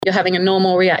You're having a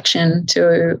normal reaction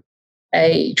to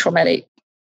a traumatic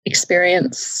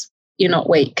experience. You're not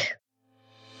weak.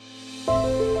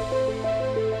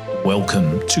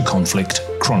 Welcome to Conflict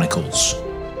Chronicles,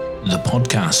 the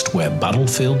podcast where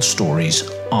battlefield stories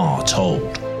are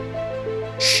told.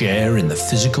 Share in the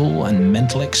physical and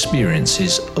mental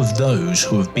experiences of those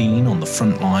who have been on the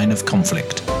front line of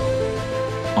conflict.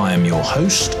 I am your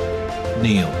host,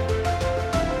 Neil.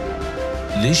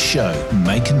 This show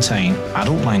may contain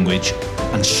adult language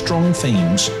and strong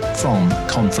themes from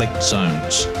conflict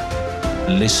zones.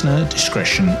 Listener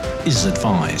discretion is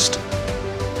advised.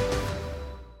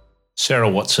 Sarah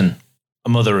Watson, a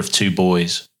mother of two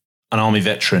boys, an Army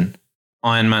veteran,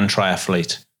 Ironman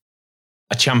triathlete,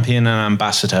 a champion and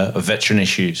ambassador of veteran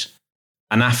issues,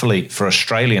 an athlete for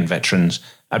Australian veterans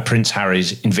at Prince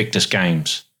Harry's Invictus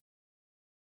Games.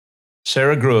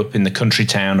 Sarah grew up in the country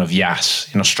town of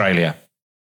Yass in Australia.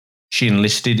 She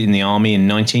enlisted in the Army in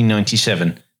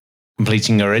 1997,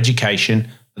 completing her education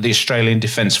at the Australian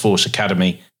Defence Force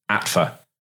Academy, ATFA.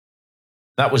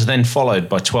 That was then followed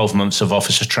by 12 months of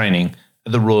officer training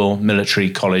at the Royal Military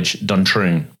College,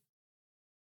 Duntroon.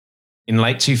 In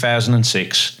late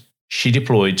 2006, she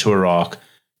deployed to Iraq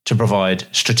to provide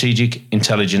strategic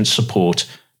intelligence support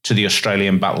to the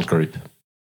Australian Battlegroup.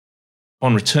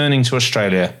 Upon returning to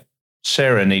Australia,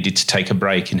 Sarah needed to take a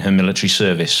break in her military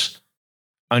service,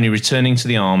 only returning to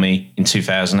the Army in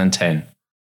 2010.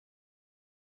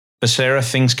 For Sarah,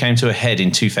 things came to a head in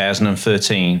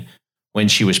 2013 when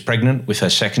she was pregnant with her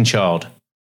second child,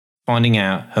 finding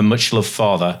out her much-loved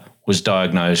father was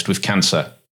diagnosed with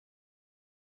cancer.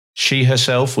 She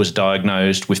herself was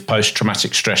diagnosed with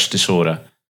post-traumatic stress disorder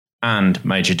and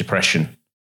major depression.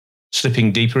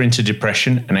 Slipping deeper into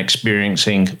depression and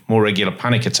experiencing more regular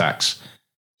panic attacks,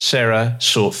 Sarah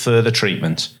sought further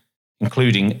treatment,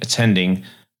 including attending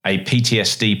a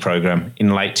PTSD program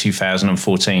in late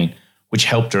 2014, which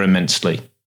helped her immensely.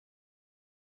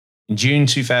 In June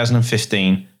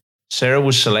 2015, Sarah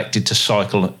was selected to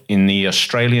cycle in the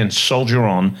Australian Soldier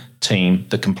On team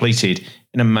that completed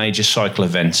in a major cycle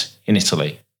event in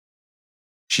Italy.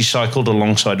 She cycled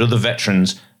alongside other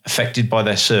veterans affected by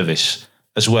their service,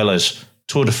 as well as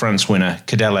Tour de France winner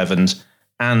Cadel Evans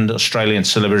and Australian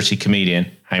celebrity comedian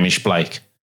Hamish Blake.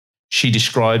 She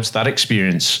describes that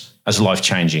experience as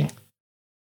life-changing.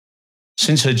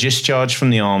 Since her discharge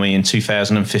from the Army in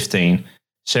 2015,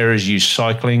 Sarah has used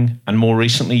cycling and more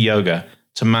recently yoga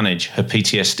to manage her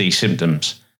PTSD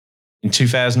symptoms. In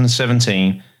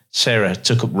 2017, Sarah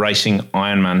took up racing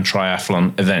Ironman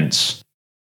triathlon events.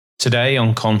 Today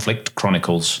on Conflict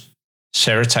Chronicles,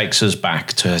 Sarah takes us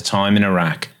back to her time in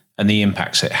Iraq and the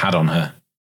impacts it had on her.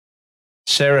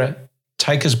 Sarah,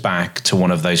 take us back to one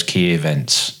of those key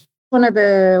events. One of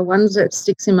the ones that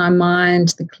sticks in my mind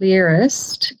the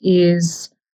clearest is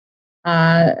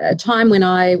a time when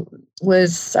I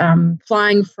was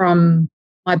flying from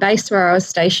my base where I was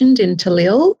stationed in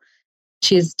Talil,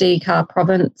 which is Dakar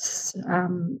province.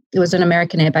 It was an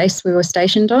American air base we were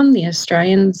stationed on. The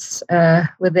Australians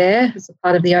were there as a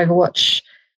part of the Overwatch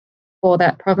for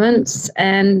that province.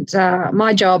 And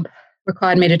my job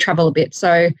required me to travel a bit.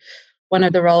 So one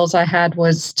of the roles I had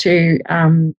was to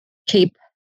keep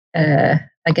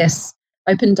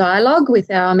open dialogue with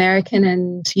our American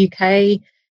and UK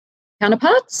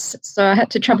counterparts. So I had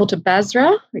to travel to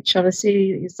Basra, which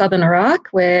obviously is southern Iraq,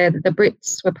 where the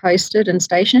Brits were posted and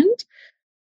stationed,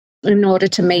 in order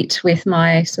to meet with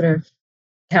my sort of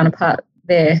counterpart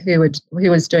there who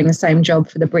was doing the same job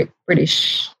for the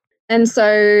British. And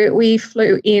so we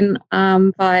flew in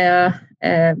via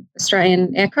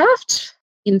Australian aircraft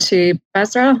into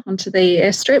Basra, onto the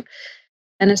airstrip.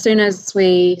 And as soon as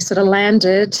we sort of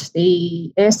landed,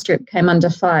 the airstrip came under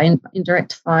fire,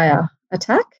 indirect fire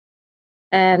attack.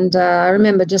 And I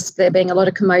remember just there being a lot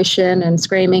of commotion and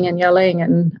screaming and yelling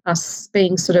and us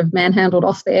being sort of manhandled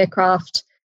off the aircraft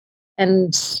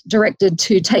and directed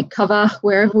to take cover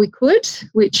wherever we could,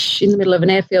 which in the middle of an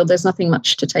airfield, there's nothing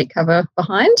much to take cover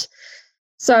behind.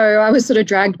 So I was sort of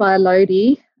dragged by a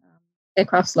loadie,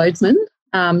 aircraft's loadsman,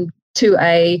 to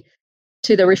the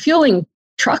refuelling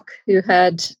truck who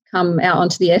had come out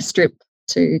onto the airstrip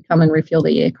to come and refuel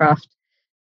the aircraft.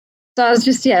 So I was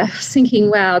just, thinking,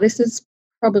 wow, this is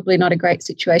probably not a great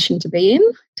situation to be in,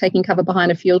 taking cover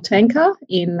behind a fuel tanker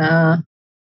in an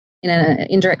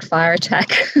indirect fire attack.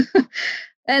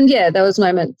 And there was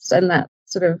moments, and that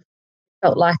sort of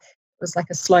felt like it was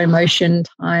like a slow motion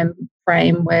time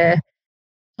frame where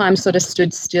time sort of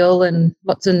stood still and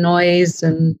lots of noise,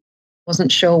 and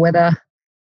wasn't sure whether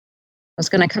I was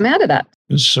going to come out of that.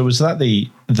 So was that the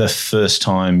first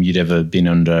time you'd ever been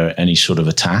under any sort of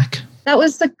attack? That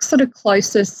was the sort of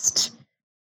closest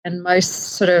and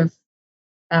most sort of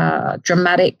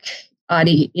dramatic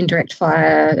indirect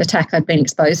fire attack I'd been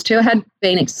exposed to. I had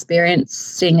been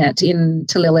experiencing it in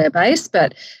Talil Air Base,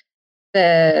 but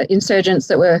the insurgents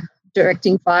that were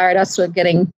directing fire at us were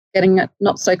getting it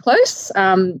not so close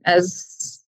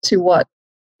as to what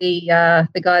the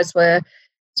guys were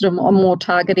sort of more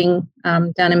targeting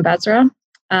down in Basra.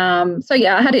 So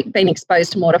yeah, I had been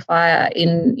exposed to mortar fire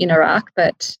in Iraq,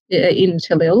 but in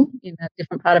Talil, in a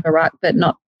different part of Iraq, but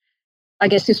not. I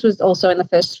guess this was also in the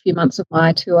first few months of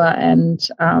my tour, and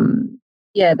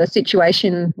the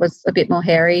situation was a bit more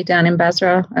hairy down in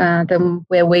Basra than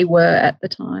where we were at the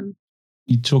time.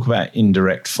 You talk about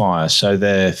indirect fire, so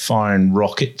they're firing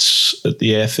rockets at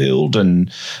the airfield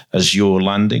and as you're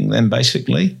landing then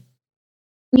basically?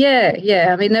 Yeah.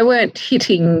 I mean, they weren't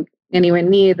hitting anywhere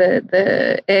near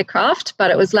the aircraft,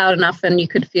 but it was loud enough and you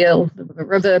could feel the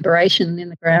reverberation in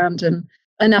the ground and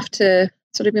enough to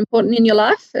sort of important in your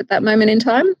life at that moment in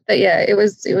time. But yeah, it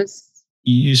was.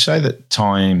 You say that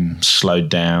time slowed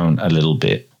down a little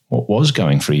bit. What was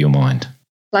going through your mind?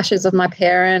 Flashes of my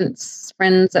parents,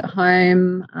 friends at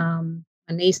home,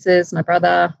 my nieces, my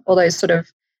brother, all those sort of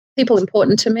people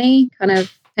important to me kind of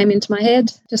came into my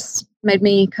head. Just made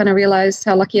me kind of realise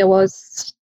how lucky I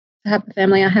was to have the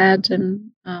family I had, and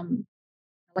how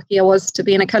lucky I was to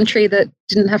be in a country that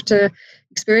didn't have to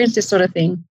experience this sort of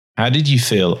thing. How did you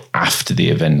feel after the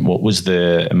event? What was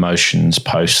the emotions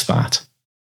post that?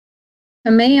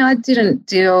 For me, I didn't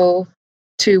deal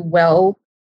too well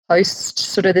post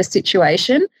sort of the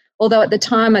situation, although at the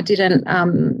time I didn't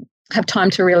have time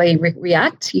to really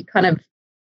react.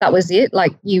 That was it.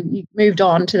 Like you moved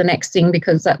on to the next thing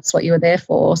because that's what you were there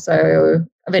for. So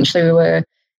eventually we were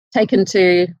taken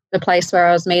to the place where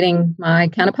I was meeting my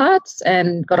counterparts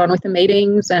and got on with the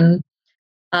meetings, and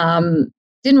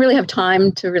didn't really have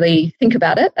time to really think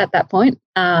about it at that point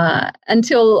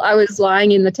until I was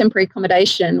lying in the temporary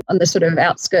accommodation on the sort of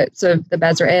outskirts of the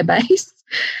Basra Air Base.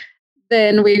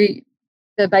 Then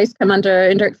the base came under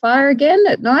indirect fire again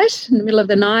at night, in the middle of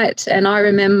the night, and I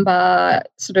remember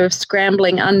sort of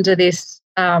scrambling under this,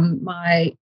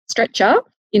 my stretcher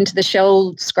into the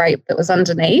shell scrape that was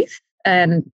underneath,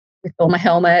 and with all my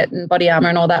helmet and body armour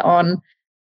and all that on,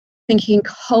 thinking,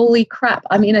 holy crap,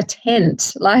 I'm in a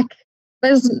tent. Like,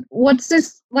 what's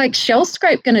this like shell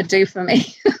scrape going to do for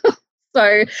me?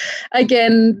 So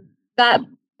again, that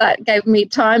gave me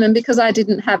time, and because I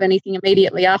didn't have anything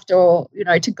immediately after,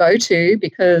 to go to,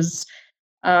 because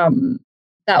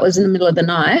that was in the middle of the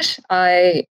night,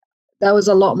 there was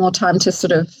a lot more time to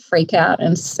sort of freak out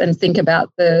and think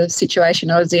about the situation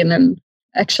I was in, and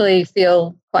actually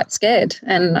feel quite scared,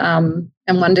 and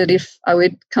wondered if I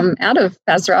would come out of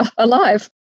Basra alive.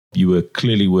 You were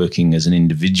clearly working as an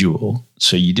individual,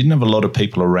 so you didn't have a lot of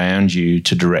people around you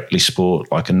to directly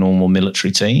support like a normal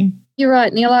military team? You're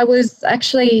right, Neil. I was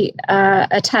actually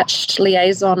attached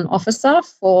liaison officer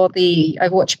for the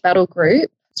Overwatch Battlegroup,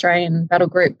 Australian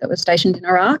Battlegroup that was stationed in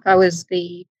Iraq. I was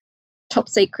the top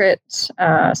secret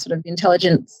sort of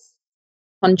intelligence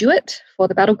conduit for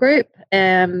the Battlegroup.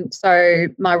 So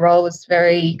my role was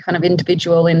very kind of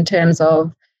individual in terms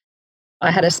of I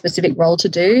had a specific role to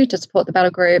do to support the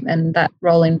Battlegroup, and that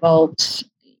role involved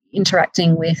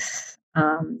interacting with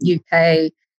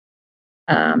UK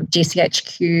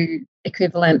GCHQ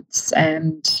equivalents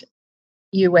and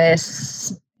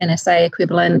US NSA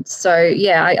equivalents. So,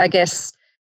 yeah, I guess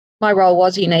my role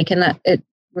was unique in that it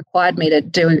required me to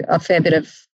do a fair bit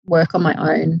of work on my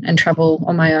own and travel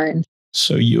on my own.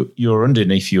 So you're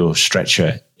underneath your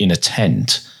stretcher in a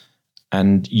tent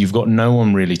and you've got no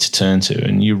one really to turn to,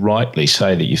 and you rightly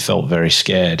say that you felt very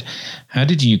scared. How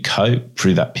did you cope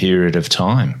through that period of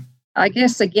time? I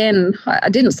guess, again, I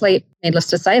didn't sleep, needless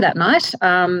to say, that night.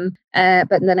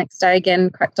 But the next day, again,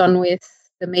 cracked on with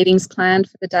the meetings planned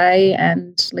for the day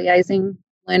and liaising,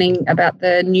 learning about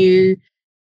the new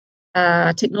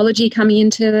technology coming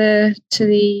into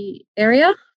the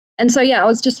area. And so, yeah, I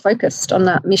was just focused on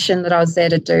that mission that I was there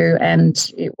to do.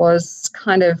 And it was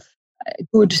kind of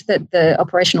good that the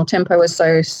operational tempo was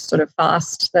so sort of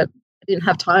fast that I didn't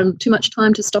have too much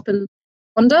time to stop and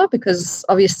wonder, because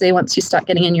obviously once you start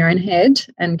getting in your own head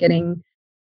and getting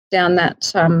down that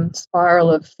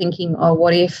spiral of thinking, oh,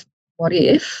 what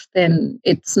if, then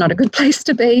it's not a good place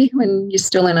to be when you're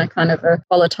still in a kind of a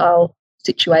volatile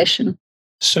situation.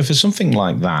 So for something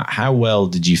like that, how well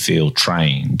did you feel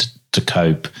trained to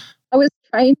cope? I was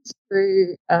trained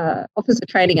through officer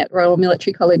training at Royal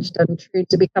Military College Duntrew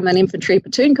to become an infantry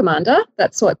platoon commander.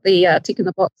 That's what the tick in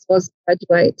the box was to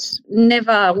graduate.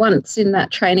 Never once in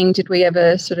that training did we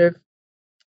ever sort of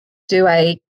do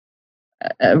a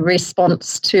a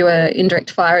response to an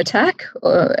indirect fire attack.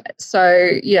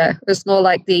 It was more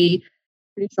like the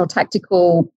traditional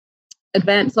tactical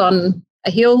advance on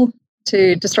a hill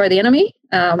to destroy the enemy.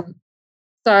 There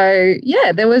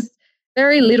was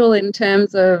very little in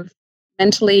terms of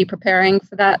mentally preparing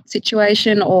for that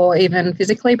situation or even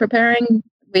physically preparing.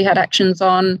 We had actions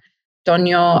on don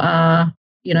your,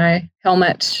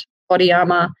 helmet, body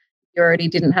armor. You already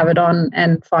didn't have it on,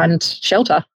 and find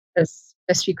shelter as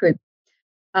best you could.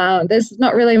 There's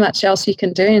not really much else you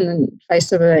can do in the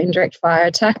face of an indirect fire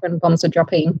attack when bombs are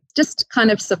dropping. Just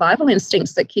kind of survival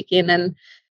instincts that kick in and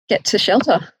get to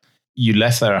shelter. You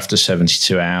left there after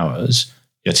 72 hours.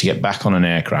 You had to get back on an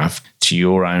aircraft to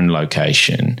your own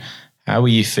location. How were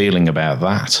you feeling about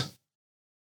that?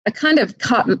 I kind of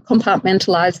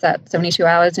compartmentalised that 72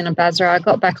 hours in a Basra. I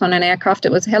got back on an aircraft.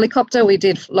 It was a helicopter. We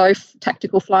did low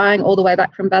tactical flying all the way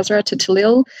back from Basra to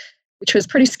Talil, which was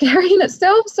pretty scary in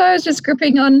itself. So I was just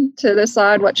gripping on to the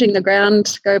side, watching the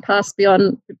ground go past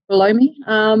below me.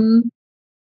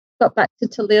 Got back to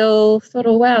Talil, thought,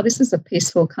 oh, wow, this is a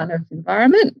peaceful kind of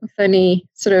environment with only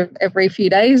sort of every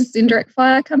few days indirect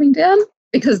fire coming down,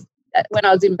 because when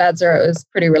I was in Basra, it was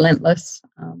pretty relentless.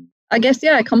 I guess,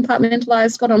 I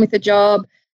compartmentalised, got on with the job,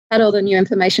 had all the new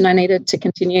information I needed to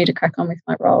continue to crack on with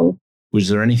my role. Was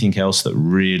there anything else that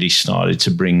really started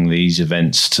to bring these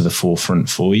events to the forefront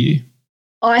for you?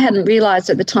 I hadn't realised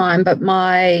at the time, but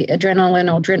my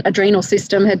adrenal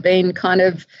system had been kind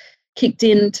of kicked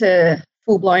into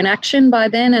full-blown action by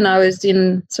then, and I was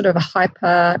in sort of a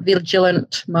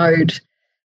hyper-vigilant mode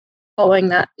following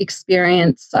that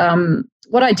experience.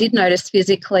 What I did notice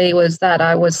physically was that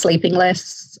I was sleeping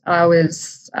less. I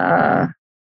was,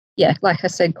 like I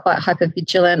said, quite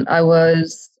hyper-vigilant. I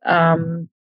was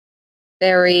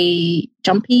very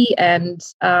jumpy, and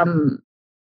I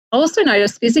also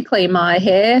noticed physically my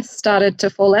hair started to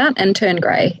fall out and turn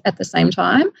grey at the same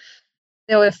time.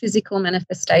 There were physical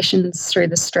manifestations through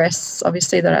the stress,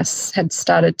 obviously, that I had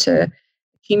started to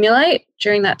accumulate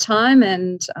during that time,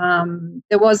 and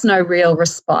there was no real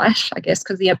respite, I guess,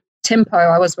 because the tempo,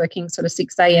 I was working sort of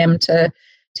 6 a.m. to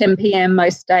 10 p.m.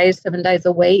 most days, 7 days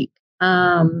a week.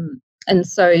 And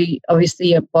so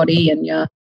obviously your body and your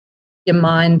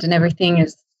mind and everything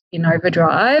is in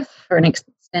overdrive for an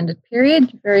extended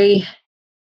period. Very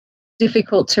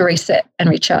difficult to reset and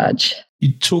recharge.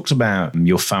 You talked about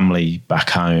your family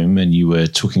back home, and you were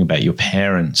talking about your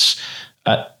parents.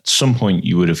 At some point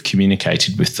you would have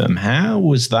communicated with them. How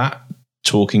was that,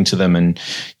 talking to them, and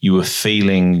you were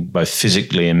feeling both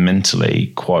physically and mentally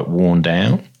quite worn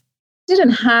down?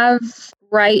 Didn't have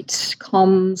great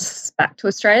comms back to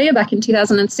Australia back in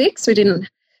 2006.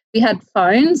 We had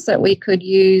phones that we could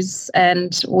use,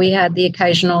 and we had the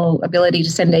occasional ability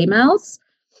to send emails.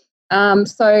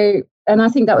 And I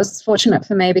think that was fortunate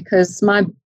for me, because my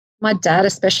dad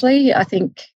especially, I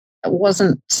think,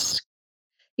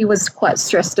 he was quite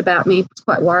stressed about me,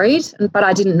 quite worried. But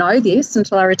I didn't know this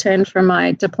until I returned from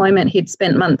my deployment. He'd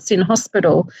spent months in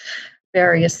hospital,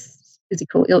 various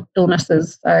physical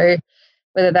illnesses. So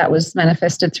whether that was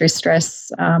manifested through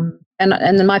stress. And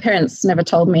then my parents never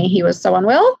told me he was so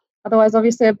unwell. Otherwise,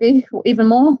 obviously, I'd be even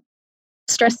more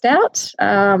stressed out.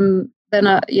 So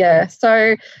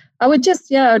I would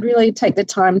just, I'd really take the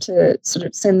time to sort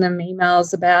of send them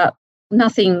emails about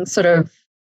nothing sort of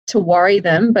to worry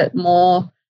them, but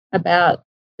more about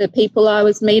the people I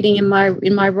was meeting in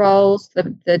my roles,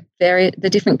 the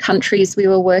different countries we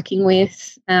were working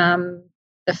with,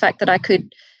 the fact that I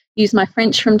could use my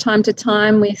French from time to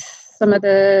time with some of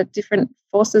the different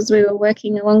forces we were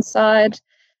working alongside,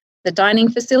 the dining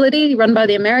facility run by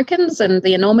the Americans and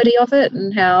the enormity of it,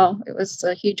 and how it was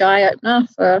a huge eye-opener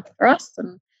for us.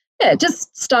 And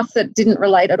just stuff that didn't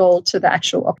relate at all to the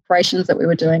actual operations that we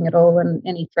were doing at all, and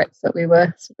any threats that we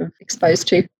were sort of exposed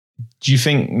to. Do you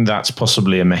think that's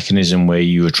possibly a mechanism where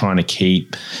you were trying to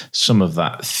keep some of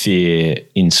that fear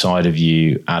inside of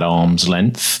you at arm's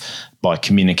length by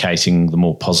communicating the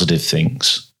more positive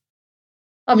things?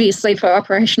 Obviously, for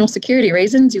operational security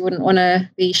reasons, you wouldn't want to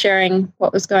be sharing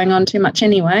what was going on too much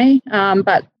anyway.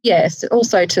 But yes,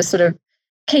 also to sort of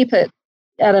keep it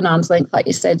at an arm's length, like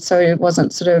you said, so it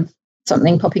wasn't sort of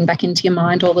something popping back into your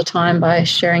mind all the time by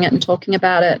sharing it and talking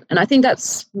about it. And I think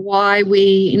that's why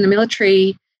we in the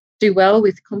military do well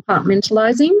with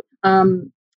compartmentalizing,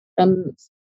 and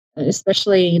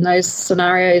especially in those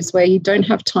scenarios where you don't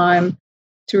have time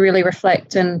to really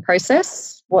reflect and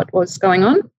process what was going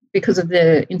on because of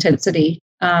the intensity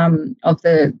of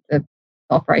the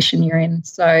operation you're in.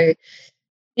 So,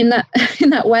 in that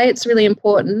in that way, it's really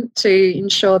important to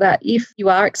ensure that if you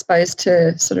are exposed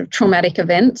to sort of traumatic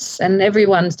events, and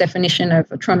everyone's definition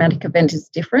of a traumatic event is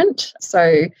different, so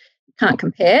you can't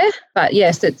compare. But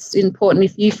yes, it's important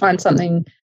if you find something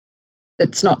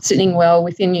that's not sitting well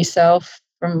within yourself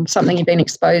from something you've been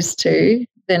exposed to,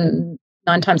 then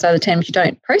 9 times out of 10, if you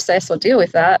don't process or deal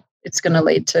with that, it's going to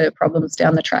lead to problems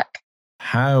down the track.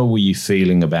 How were you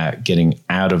feeling about getting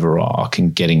out of Iraq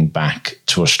and getting back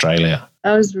to Australia?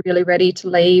 I was really ready to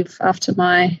leave after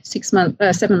my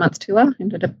 7-month tour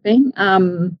ended up being.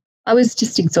 I was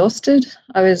just exhausted.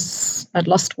 I'd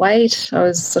lost weight.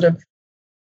 I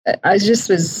just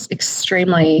was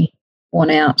extremely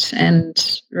worn out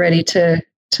and ready to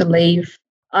leave.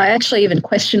 I actually even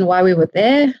questioned why we were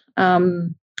there.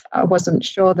 I wasn't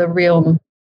sure the real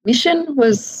mission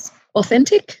was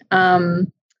authentic.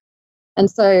 And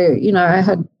so, I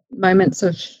had moments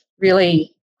of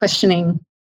really questioning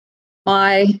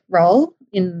my role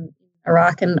in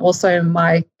Iraq and also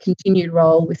my continued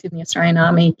role within the Australian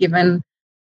Army, given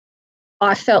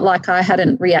I felt like I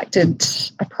hadn't reacted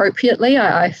appropriately.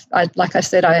 I like I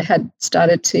said, I had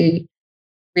started to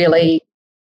really,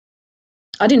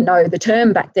 I didn't know the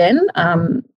term back then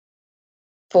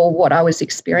for what I was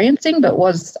experiencing, but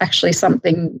was actually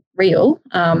something real.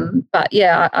 But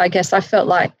yeah, I guess I felt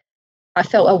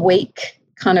a weak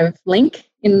kind of link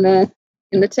in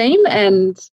the team,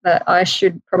 and that I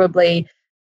should probably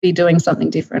be doing something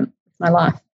different with my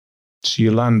life. So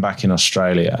you land back in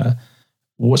Australia.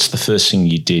 What's the first thing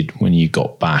you did when you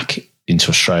got back into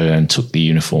Australia and took the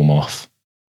uniform off?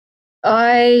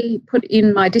 I put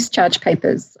in my discharge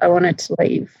papers. I wanted to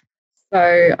leave.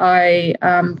 So I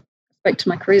spoke to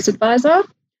my careers advisor,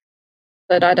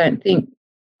 but I don't think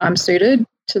I'm suited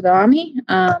to the Army.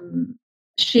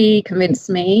 She convinced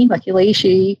me, luckily,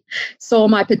 she saw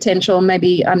my potential,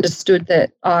 maybe understood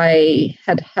that I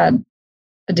had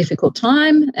a difficult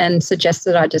time and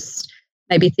suggested I just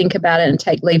maybe think about it and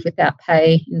take leave without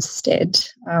pay instead.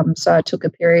 So I took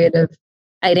a period of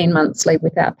 18 months leave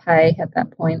without pay at that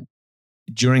point.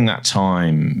 During that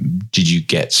time, did you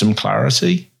get some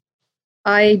clarity?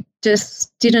 I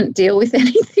just didn't deal with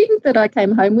anything that I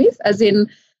came home with, as in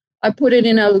I put it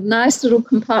in a nice little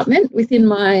compartment within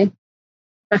my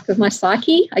back of my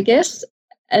psyche, I guess.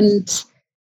 And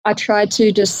I tried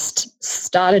to just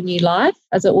start a new life,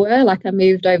 as it were. Like I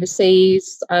moved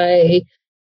overseas. I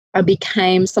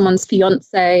became someone's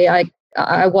fiance.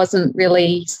 I wasn't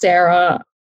really Sarah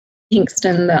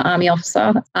Hingston, the Army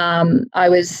officer. I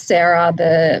was Sarah,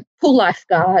 the pool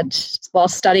lifeguard, while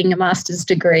studying a master's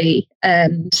degree.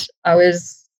 And I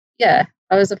was a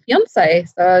fiance.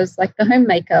 So I was like the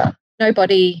homemaker.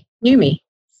 Nobody knew me.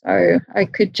 So I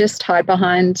could just hide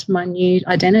behind my new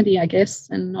identity, I guess,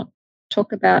 and not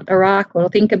talk about Iraq or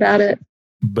think about it.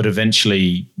 But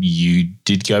eventually you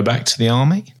did go back to the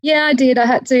Army? Yeah, I did. I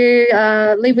had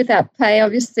to leave without pay,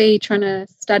 obviously, trying to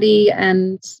study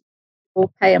or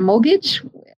pay a mortgage.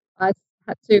 I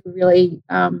had to really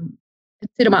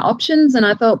consider my options. And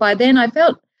I thought by then I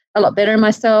felt a lot better in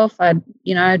myself. I'd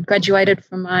graduated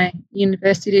from my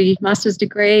university master's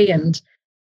degree and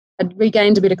I'd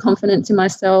regained a bit of confidence in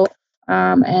myself.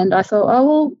 And I thought, oh,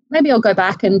 well, maybe I'll go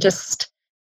back and just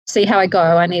see how I go.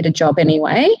 I need a job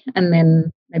anyway, and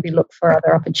then maybe look for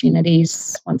other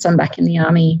opportunities once I'm back in the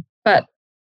Army. But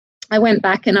I went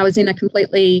back and I was in a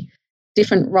completely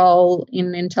different role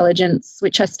in intelligence,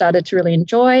 which I started to really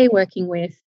enjoy, working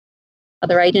with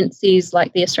other agencies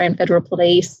like the Australian Federal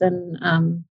Police and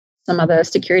some other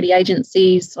security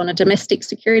agencies on a domestic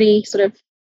security sort of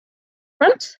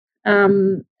front.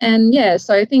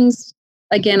 So things,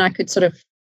 again, I could sort of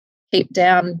keep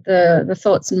down the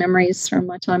thoughts and memories from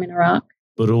my time in Iraq.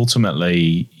 But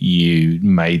ultimately, you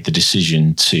made the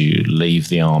decision to leave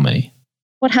the Army.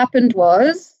 What happened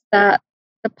was that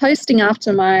the posting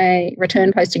after my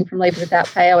return posting from leave without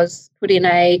pay, I was put in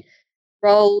a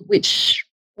role which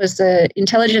was an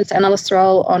intelligence analyst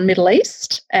role on Middle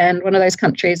East. And one of those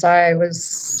countries I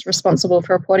was responsible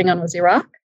for reporting on was Iraq.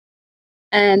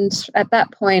 And at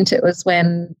that point, it was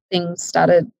when things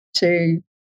started to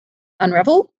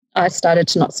unravel. I started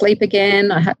to not sleep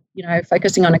again. I had,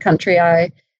 focusing on a country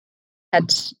I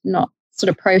had not sort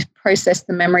of processed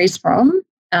the memories from,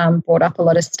 brought up a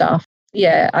lot of stuff.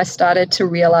 Yeah, I started to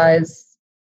realize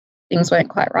things weren't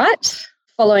quite right.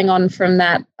 Following on from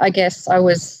that, I guess I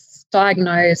was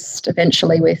diagnosed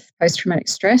eventually with post-traumatic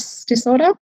stress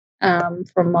disorder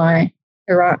from my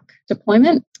Iraq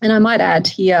deployment. And I might add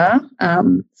here,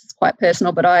 this is quite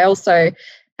personal, but I also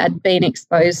had been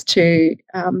exposed to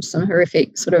some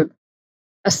horrific sort of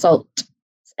assault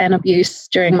and abuse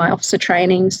during my officer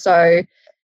training. So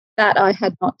that I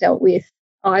had not dealt with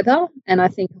either. And I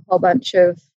think a whole bunch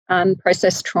of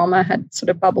unprocessed trauma had sort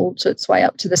of bubbled its way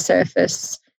up to the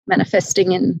surface,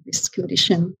 manifesting in this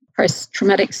condition,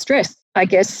 post-traumatic stress. I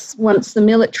guess once the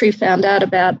military found out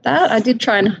about that, I did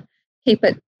try and keep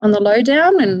it on the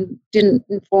lowdown and didn't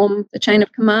inform the chain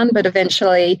of command, but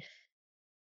eventually,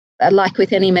 like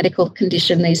with any medical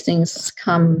condition, these things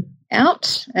come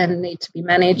out and need to be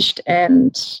managed.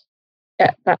 And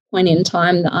at that point in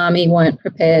time, the Army weren't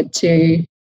prepared to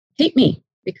keep me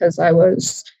because I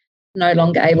was no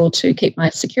longer able to keep my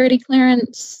security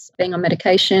clearance, being on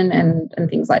medication and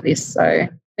things like this. So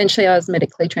eventually I was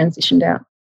medically transitioned out.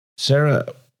 Sarah,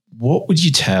 what would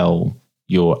you tell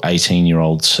your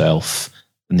 18-year-old self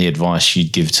and the advice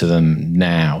you'd give to them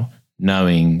now,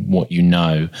 knowing what you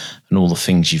know and all the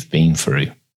things you've been through?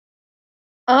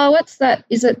 Oh, what's that?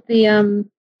 Is it the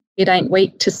it ain't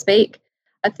weak to speak?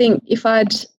 I think if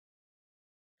I'd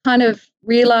kind of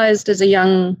realised as a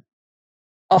young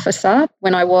officer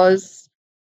when I was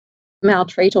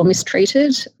maltreated or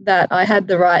mistreated that I had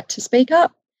the right to speak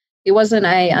up. It wasn't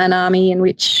an army in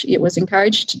which it was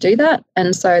encouraged to do that,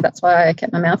 and so that's why I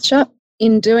kept my mouth shut.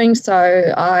 In doing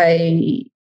so, I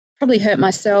probably hurt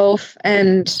myself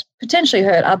and potentially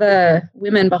hurt other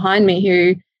women behind me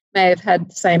who may have had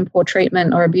the same poor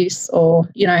treatment or abuse or,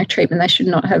 treatment they should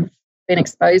not have been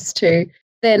exposed to.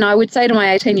 Then I would say to my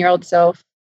 18-year-old self,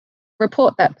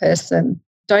 report that person.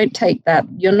 Don't take that.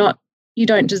 You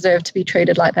don't deserve to be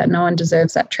treated like that. No one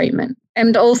deserves that treatment.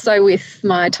 And also with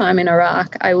my time in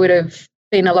Iraq, I would have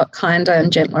been a lot kinder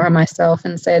and gentler on myself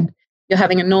and said, you're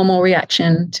having a normal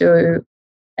reaction to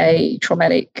a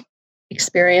traumatic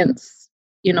experience.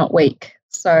 You're not weak.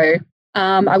 So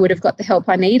I would have got the help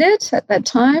I needed at that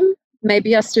time.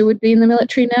 Maybe I still would be in the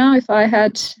military now if I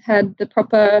had had the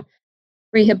proper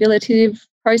rehabilitative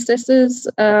processes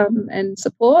and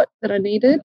support that I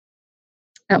needed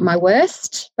at my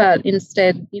worst. But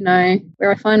instead,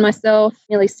 where I find myself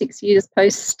nearly 6 years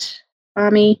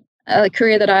post-army, a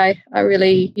career that I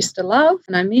really used to love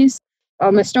and I miss,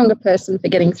 I'm a stronger person for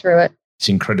getting through it. It's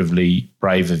incredibly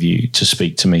brave of you to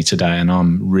speak to me today, and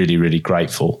I'm really, really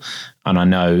grateful. And I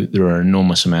know there are an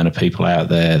enormous amount of people out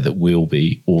there that will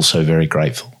be also very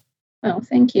grateful. Well,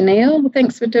 thank you, Neil.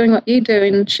 Thanks for doing what you do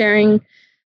and sharing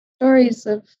stories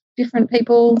of different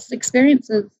people's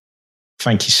experiences.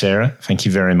 Thank you, Sarah. Thank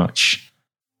you very much.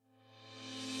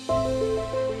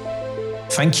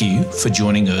 Thank you for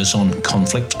joining us on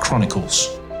Conflict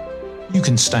Chronicles. You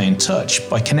can stay in touch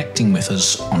by connecting with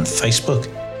us on Facebook,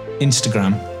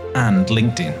 Instagram, and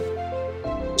LinkedIn.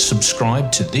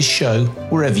 Subscribe to this show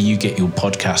wherever you get your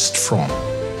podcast from.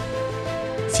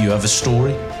 If you have a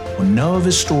story or know of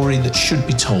a story that should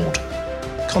be told,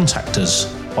 contact us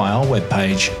by our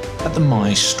webpage at the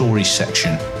My Story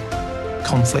section,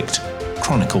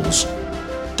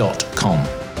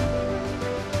 conflictchronicles.com.